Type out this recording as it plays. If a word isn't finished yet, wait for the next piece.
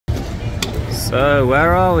So,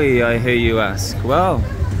 where are we, I hear you ask? Well,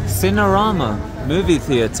 Cinerama, movie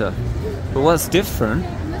theatre. But what's different?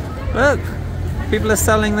 Look, people are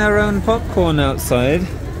selling their own popcorn outside.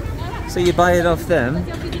 So you buy it off them,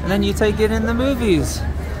 and then you take it in the movies.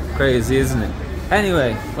 Crazy, isn't it?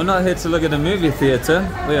 Anyway, we're not here to look at a movie theatre.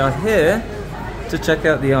 We are here to check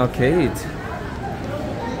out the arcade.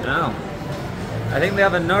 Now, I think they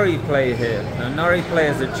have a Noriplay here. Now, Noriplay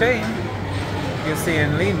is a chain. You can see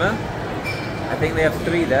in Lima. I think they have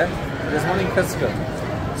 3 there. There's one in Cusco.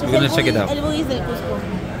 So we're going to check it out. El bully del Cusco.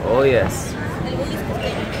 Oh yes. El bully is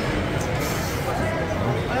cusqueño.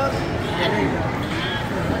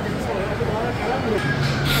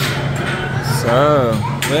 So,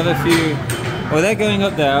 we have a few... Well, they're going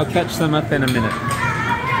up there. I'll catch them up in a minute.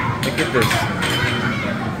 Look at this.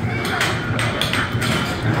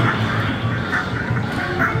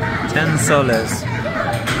 $10.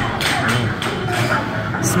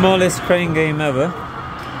 Smallest crane game ever.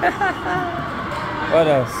 What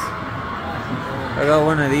else? I got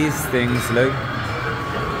one of these things, look.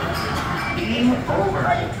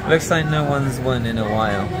 Looks like no one's won in a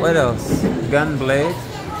while. What else? Gunblade.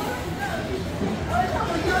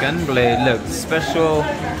 Gunblade, look, special.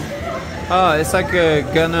 Oh, it's like a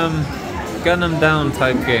gun 'em down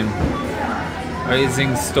type game.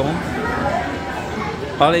 Raising Storm.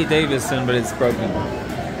 Harley Davidson, but it's broken.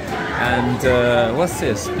 And what's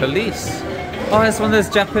this? Police. Oh, it's one of those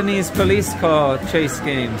Japanese police car chase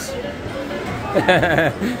games.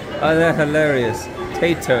 Oh, they're hilarious.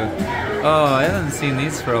 Tato. Oh, I haven't seen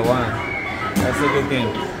these for a while. That's a good game.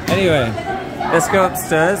 Anyway, let's go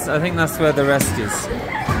upstairs. I think that's where the rest is.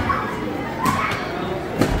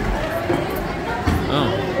 Oh,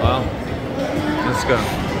 wow. Let's go.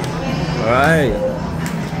 Alright.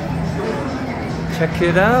 Check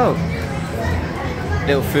it out.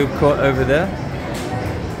 Little food court over there.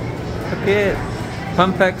 Look at it.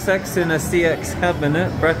 Pump XX in a CX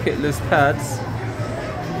cabinet. Bracketless pads.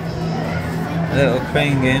 A little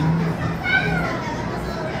crane game.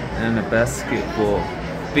 And a basketball.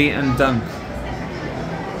 Beat and dunk.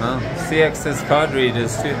 Oh, CX has card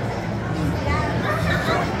readers too.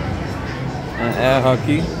 And air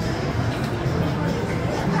hockey.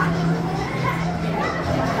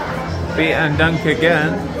 Beat and dunk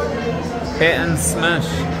again. Hit and smash.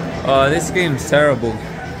 Oh, this game's terrible.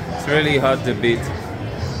 It's really hard to beat.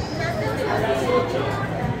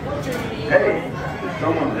 Hey,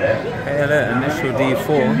 someone there? Hey, look, initial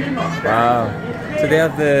D4. Wow. So they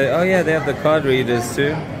have the, oh yeah, they have the card readers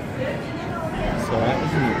too. That's alright,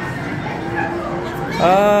 isn't it?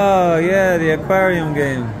 Oh yeah, the aquarium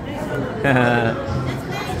game.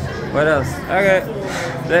 What else? Okay,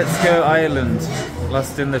 let's go island.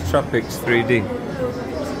 Lost in the Tropics 3D.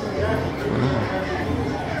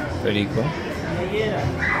 Pretty cool.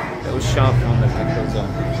 Little sharp on the pickles on.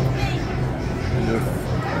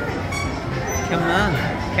 Come on,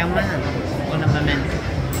 come on. One moment.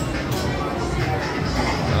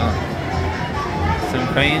 Oh. Some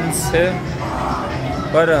cranes here.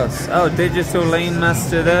 What else? Oh, digital lane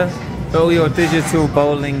master there. All your digital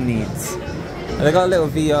bowling needs. They got a little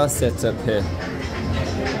VR setup here.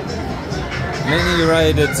 Mini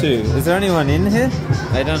Rider 2. Is there anyone in here?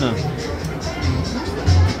 I don't know.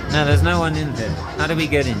 No, there's no one in here. How do we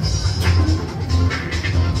get in?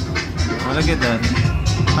 Oh, look at that.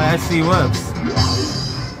 Oh, it actually works.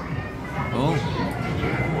 Oh.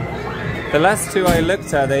 The last 2 I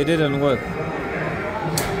looked at, they didn't work.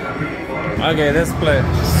 Okay, let's play.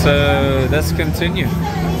 So, let's continue.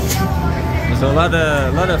 There's a lot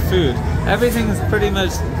of food. Everything's pretty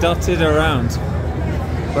much dotted around.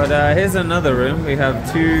 But here's another room. We have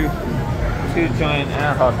two giant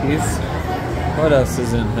air hockeys. What else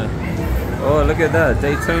is in here? Oh, look at that.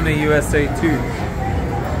 Daytona USA 2.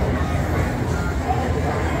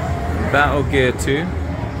 Battle Gear 2.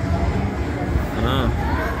 Oh,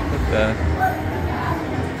 look at that.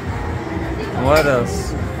 What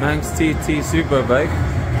else? Manx TT Superbike.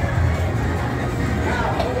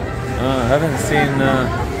 Oh, I haven't seen...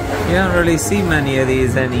 you don't really see many of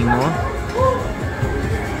these anymore.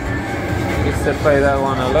 Used to play that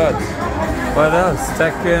one a lot. What else?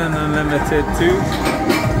 Tekken Unlimited 2.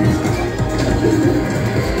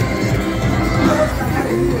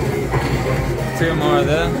 Two more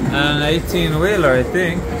there. And an 18-wheeler, I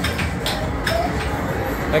think.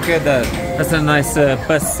 Look at that. That's a nice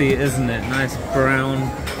bus seat, isn't it? Nice brown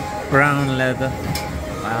leather.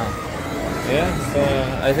 Wow. Yeah, so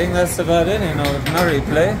I think that's about it in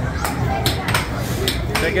Noriplay.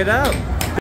 Check it out.